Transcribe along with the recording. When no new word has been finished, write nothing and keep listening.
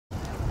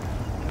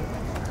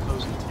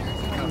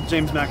I'm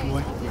James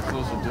McAvoy. Your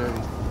clothes are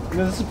dirty.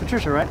 No, this is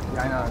Patricia, right?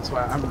 Yeah, I know. That's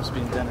why I'm just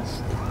being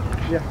Dennis.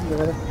 Yeah, go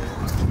ahead.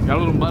 You got a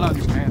little mud on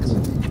your pants.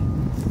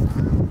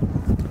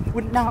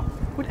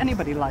 Would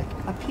anybody like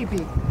a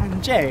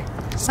PB&J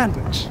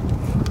sandwich?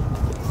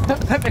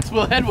 That makes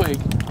Will Hedwig.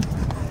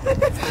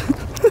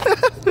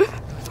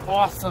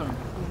 Awesome.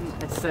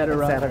 Etc.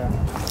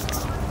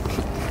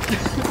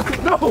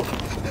 No!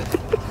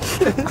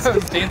 I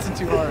was dancing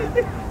too hard.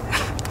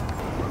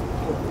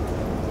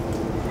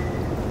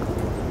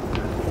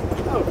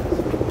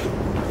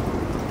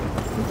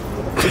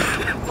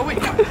 Oh wait,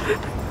 no.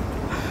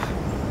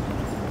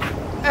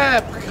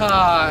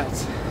 Epcot!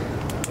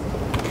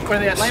 Or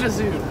the Atlanta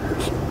Zoo.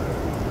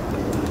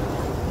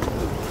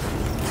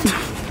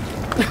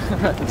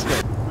 Alright, let's go.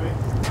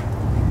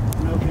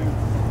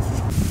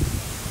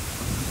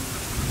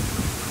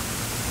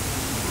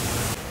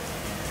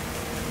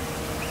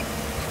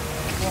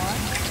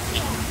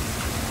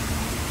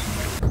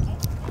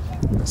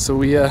 So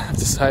we have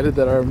decided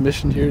that our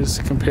mission here is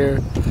to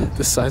compare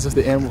the size of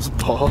the animal's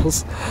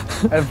balls.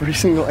 Every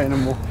single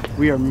animal,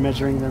 we are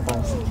measuring their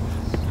balls.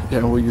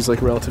 Yeah, we'll use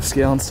like relative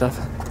scale and stuff.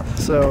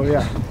 So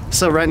yeah.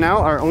 So right now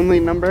our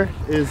only number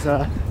is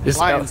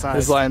lion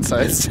size. Is lion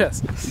size,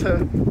 yes. So,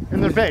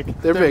 and they're big.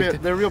 They're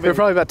big. They're real big. They're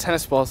probably about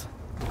tennis balls.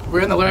 We're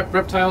in the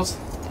reptiles.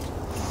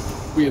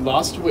 We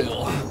lost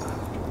Will.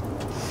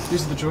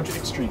 These are the Georgia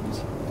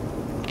Extremes.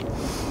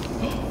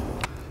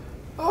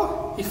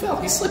 Oh, he fell.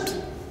 He slipped.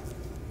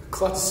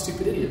 Clutch,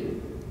 stupid idiot.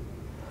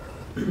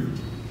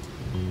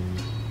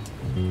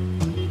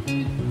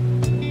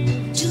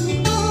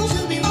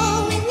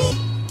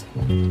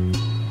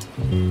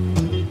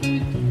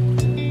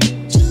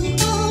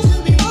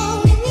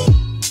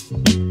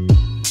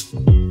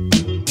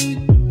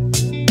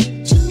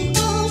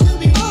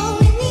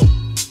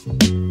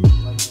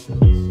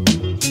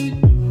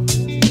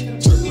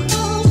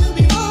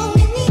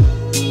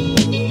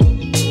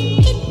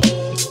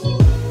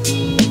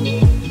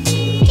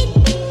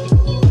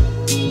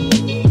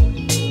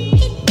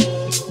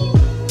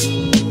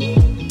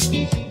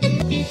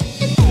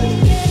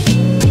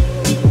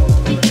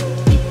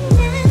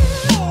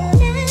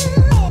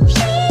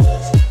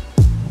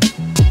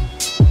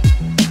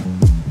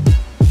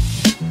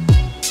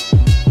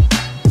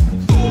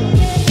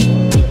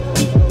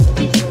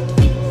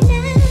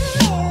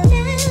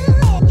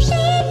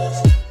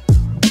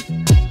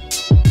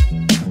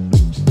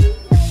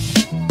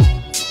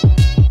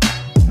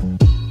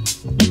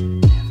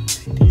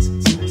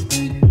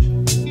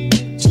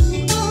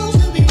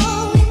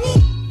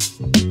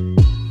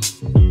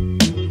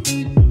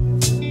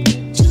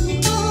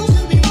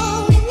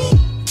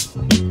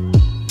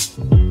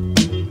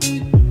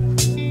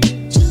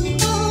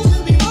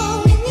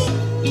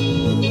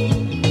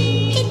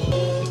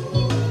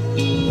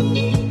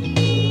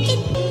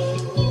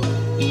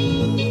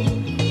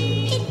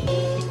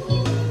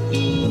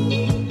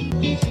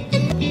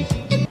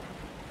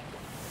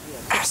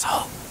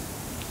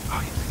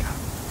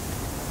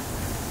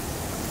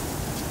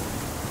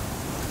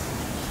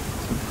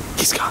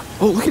 He's got.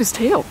 Oh, look at his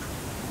tail.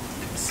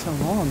 It's so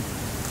long.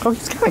 Oh,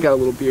 he's kind of got a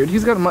little beard.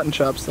 He's got mutton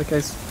chops, like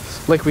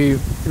we.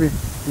 Right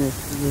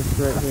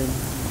here.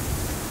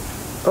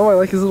 Oh, I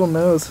like his little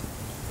nose.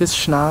 His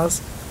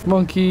schnoz.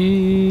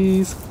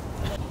 Monkeys.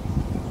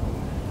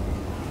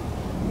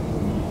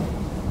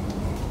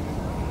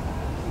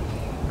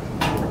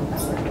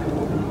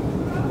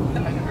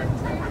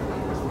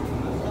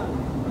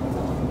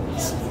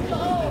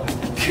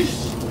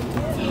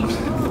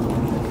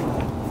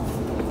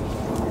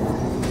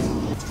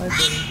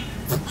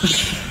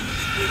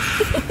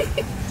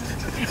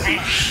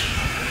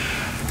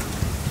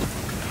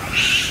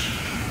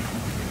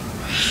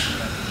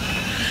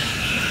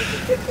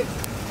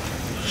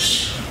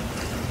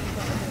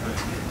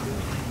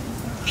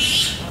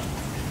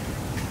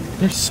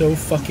 They're so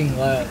fucking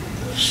loud.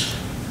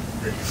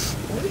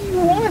 What do you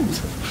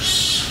want?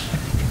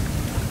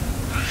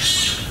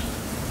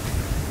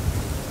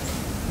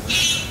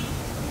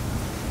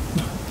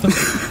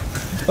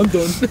 I'm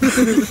done.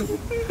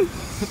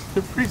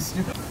 They're pretty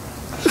stupid.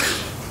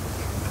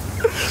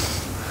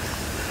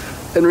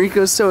 And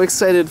Rico's so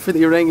excited for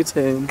the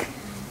orangutan.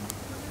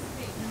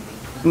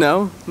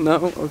 No?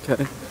 No? Okay.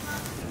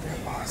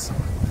 They're awesome.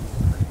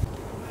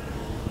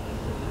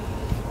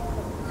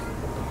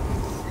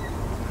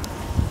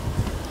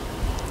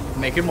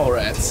 Naked mole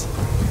rats.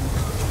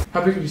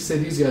 How big would you say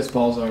these guys'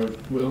 balls are,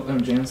 Will?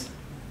 James?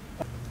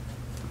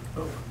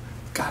 Oh.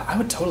 God, I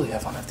would totally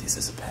have one of these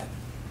as a pet.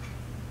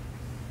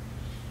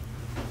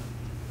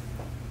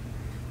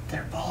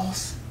 Their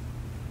balls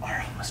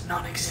are almost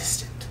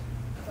non-existent.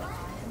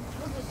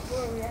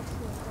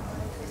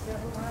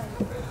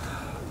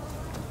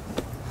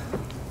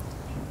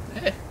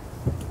 Hey.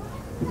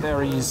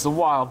 There he is, the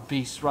wild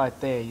beast right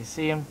there. You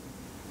see him?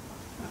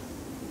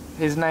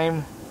 His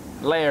name?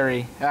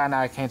 Larry. Ah,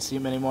 now I can't see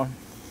him anymore.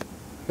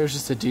 There's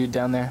just a dude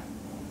down there.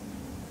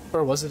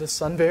 Or was it a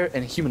sun bear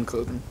in human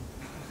clothing?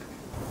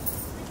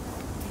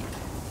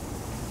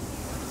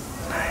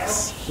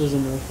 Nice.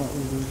 Doesn't really flat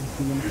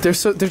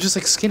lizards. They're just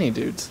like skinny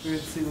dudes.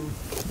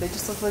 They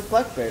just look like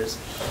black bears.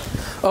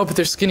 Oh, but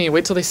they're skinny.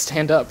 Wait till they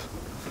stand up.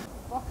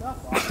 Fuck up.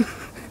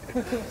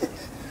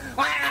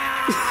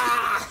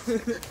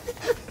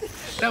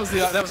 That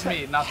was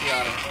me, not the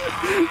otter.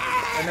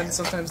 And then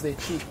sometimes they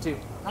cheat too.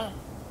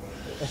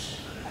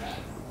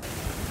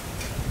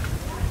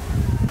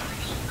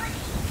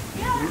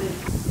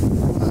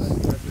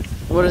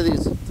 What are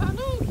these?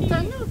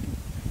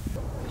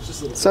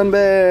 Sun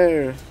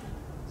bear.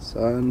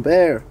 Sun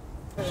bear.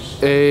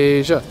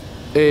 Asia,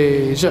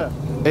 Asia,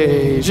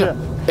 Asia,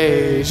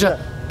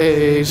 Asia,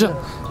 Asia,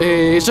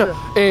 Asia,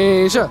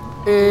 Asia,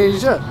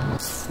 Asia.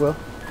 Well,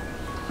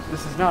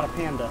 this is not a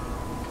panda.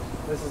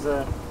 This is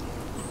a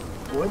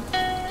wood?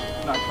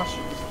 Not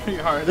question. It's pretty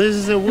hard. This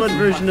is a wood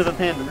version of a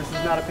panda. This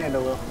is not a panda,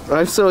 Will.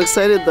 I'm so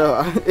excited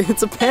though.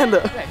 It's a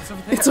panda. Yeah,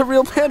 It's a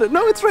real panda.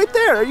 No, it's right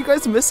there. Are you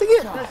guys missing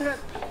it?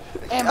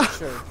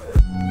 amateur.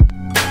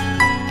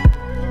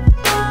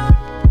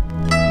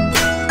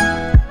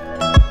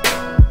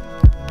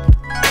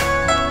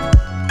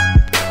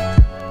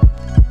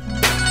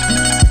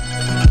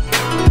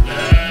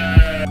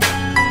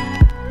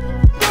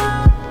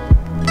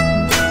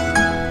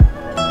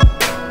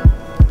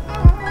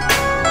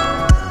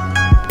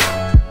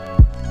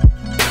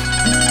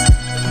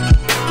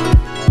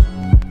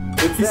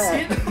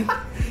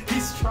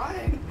 He's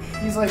trying.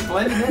 He's like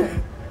blending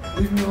in.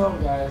 Leave me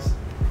alone, guys.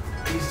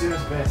 He's doing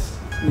his best.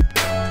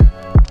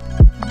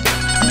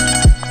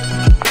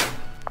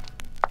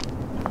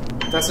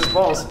 That's his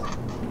balls.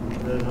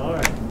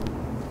 Alright.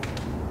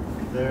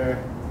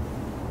 They're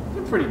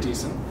pretty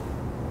decent.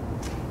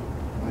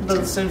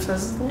 about the same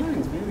size as the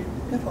lions, maybe.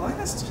 Yeah, the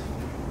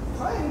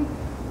lion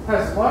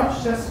has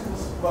large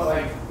testicles, but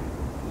like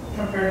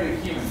compared to a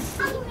human.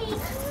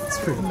 It's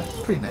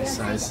pretty nice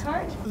size.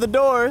 The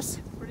doors.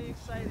 Pretty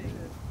exciting.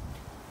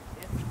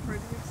 It's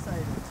pretty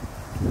exciting.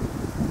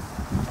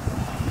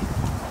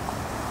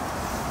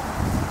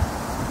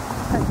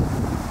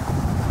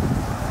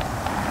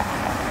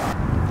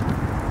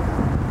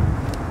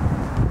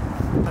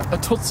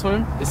 Adult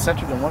Swim is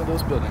centered in one of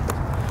those buildings.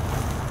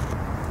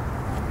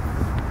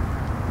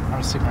 I'm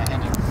gonna stick my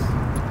hand in.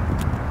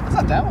 It's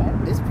not that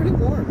warm. It's pretty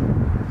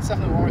warm. It's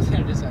definitely warmer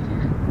than it is out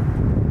here.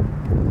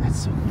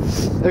 That's so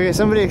cool. Okay,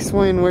 somebody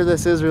explain where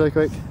this is really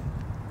quick.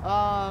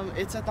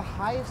 It's at the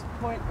highest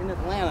point in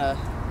Atlanta,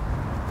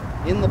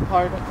 in the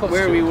park close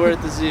where to we it. were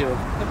at the zoo.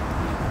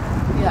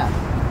 Yeah.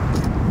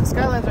 The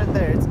skyline's right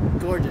there. It's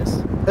gorgeous.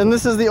 And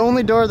this is the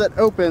only door that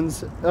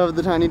opens of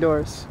the tiny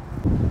doors.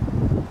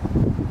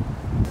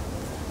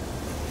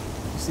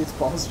 You see its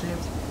balls,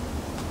 James?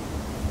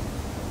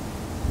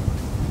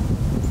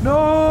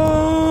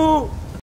 No!